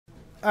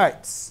All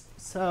right,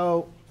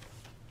 so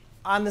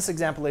on this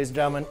example, ladies and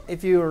gentlemen,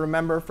 if you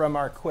remember from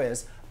our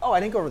quiz, oh, I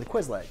didn't go over the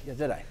Quizlet,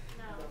 did I?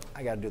 No.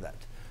 I got to do that.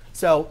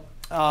 So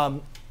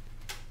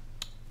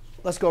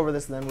let's go over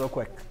this then real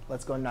quick.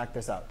 Let's go and knock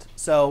this out.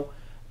 So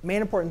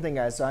main important thing,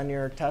 guys, on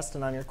your test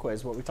and on your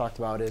quiz, what we talked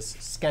about is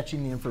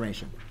sketching the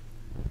information.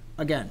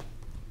 Again,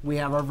 we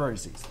have our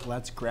vertices.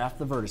 Let's graph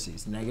the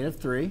vertices.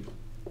 -3,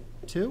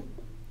 2,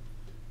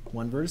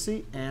 1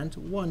 vertice, and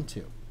 1,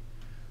 2.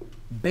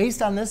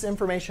 Based on this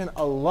information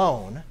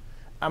alone,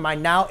 am I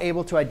now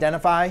able to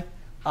identify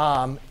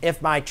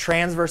if my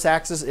transverse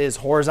axis is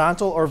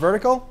horizontal or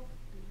vertical?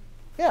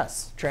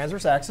 Yes,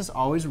 transverse axis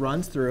always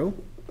runs through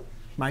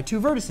my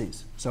 2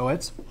 vertices. So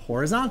it's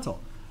horizontal.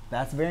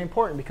 That's very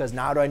important because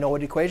now do I know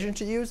what equation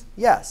to use?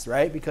 Yes,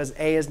 right? Because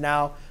A is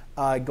now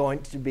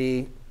going to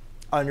be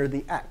under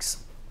the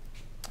x.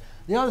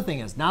 The other thing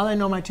is, now that I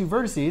know my 2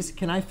 vertices,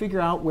 can I figure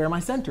out where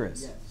my center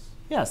is? Yes.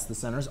 Yes, the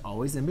center is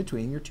always in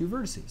between your 2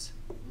 vertices.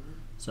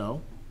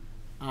 So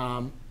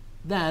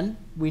then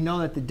we know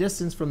that the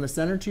distance from the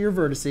center to your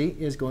vertice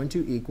is going to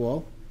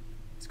equal,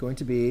 it's going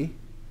to be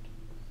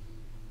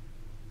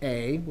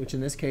A, which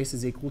in this case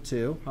is equal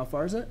to, how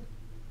far is it?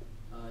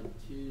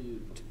 2.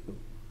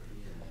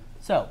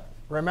 So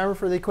remember,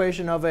 for the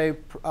equation of a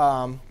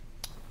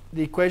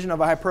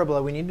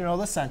hyperbola, we need to know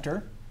the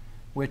center,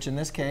 which in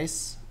this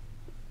case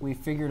we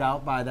figured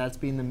out by that's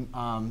being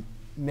the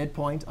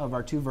midpoint of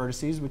our 2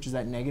 vertices, which is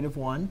at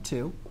 -1,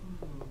 2.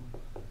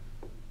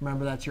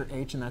 Remember, that's your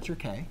h and that's your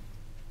k.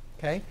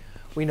 Okay?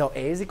 We know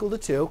a is equal to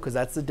 2 because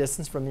that's the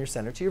distance from your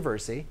center to your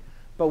vertice.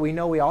 But we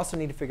know we also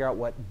need to figure out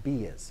what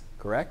b is,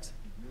 correct?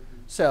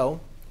 So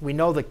we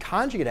know the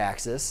conjugate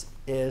axis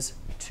is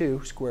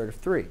 2 square root of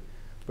 3.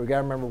 But we've got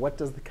to remember, what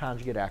does the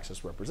conjugate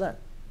axis represent?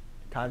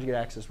 The conjugate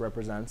axis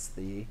represents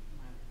the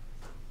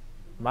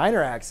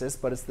minor axis,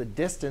 but it's the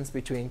distance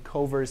between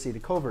co-vertice to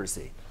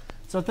co-vertice.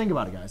 So think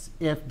about it, guys.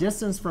 If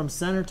distance from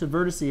center to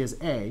vertice is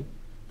a,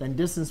 then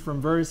distance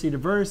from vertice to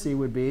vertice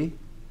would be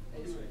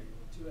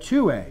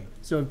 2a.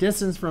 So if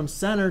distance from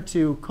center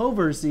to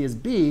co-vertice is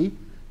b,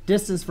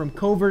 distance from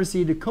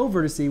co-vertice to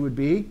co-vertice would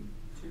be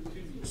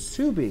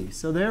 2b.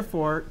 So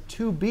therefore,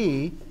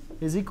 2b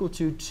is equal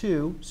to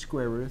 2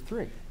 square root of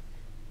 3.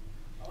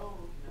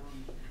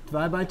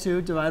 Divide by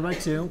 2, divide by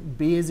 2.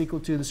 B is equal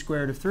to the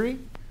square root of 3.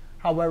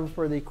 However,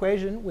 for the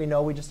equation, we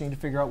know we just need to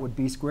figure out what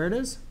b squared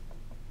is.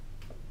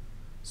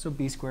 So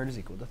b squared is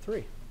equal to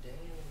 3.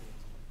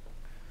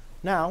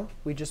 Now,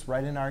 we just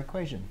write in our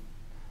equation.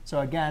 So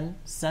again,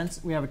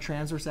 since we have a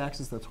transverse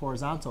axis that's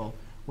horizontal,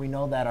 we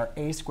know that our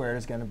a squared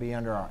is going to be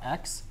under our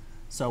x.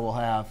 So we'll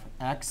have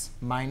x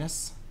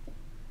minus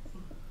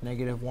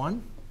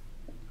 -1.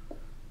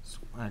 So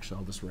actually,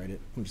 I'll just write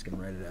it. I'm just going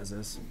to write it as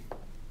is.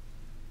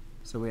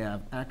 So we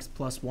have x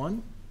plus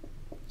 1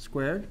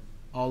 squared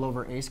all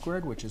over a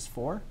squared, which is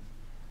 4,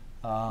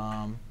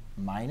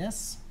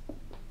 minus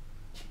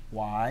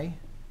y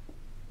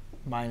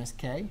minus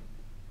k,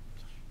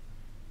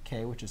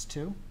 which is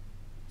 2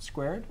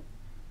 squared,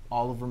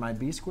 all over my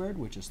b squared,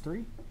 which is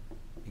 3,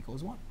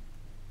 equals 1.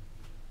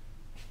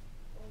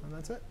 And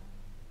that's it.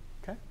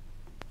 OK?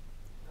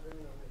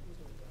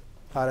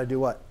 How to do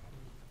what?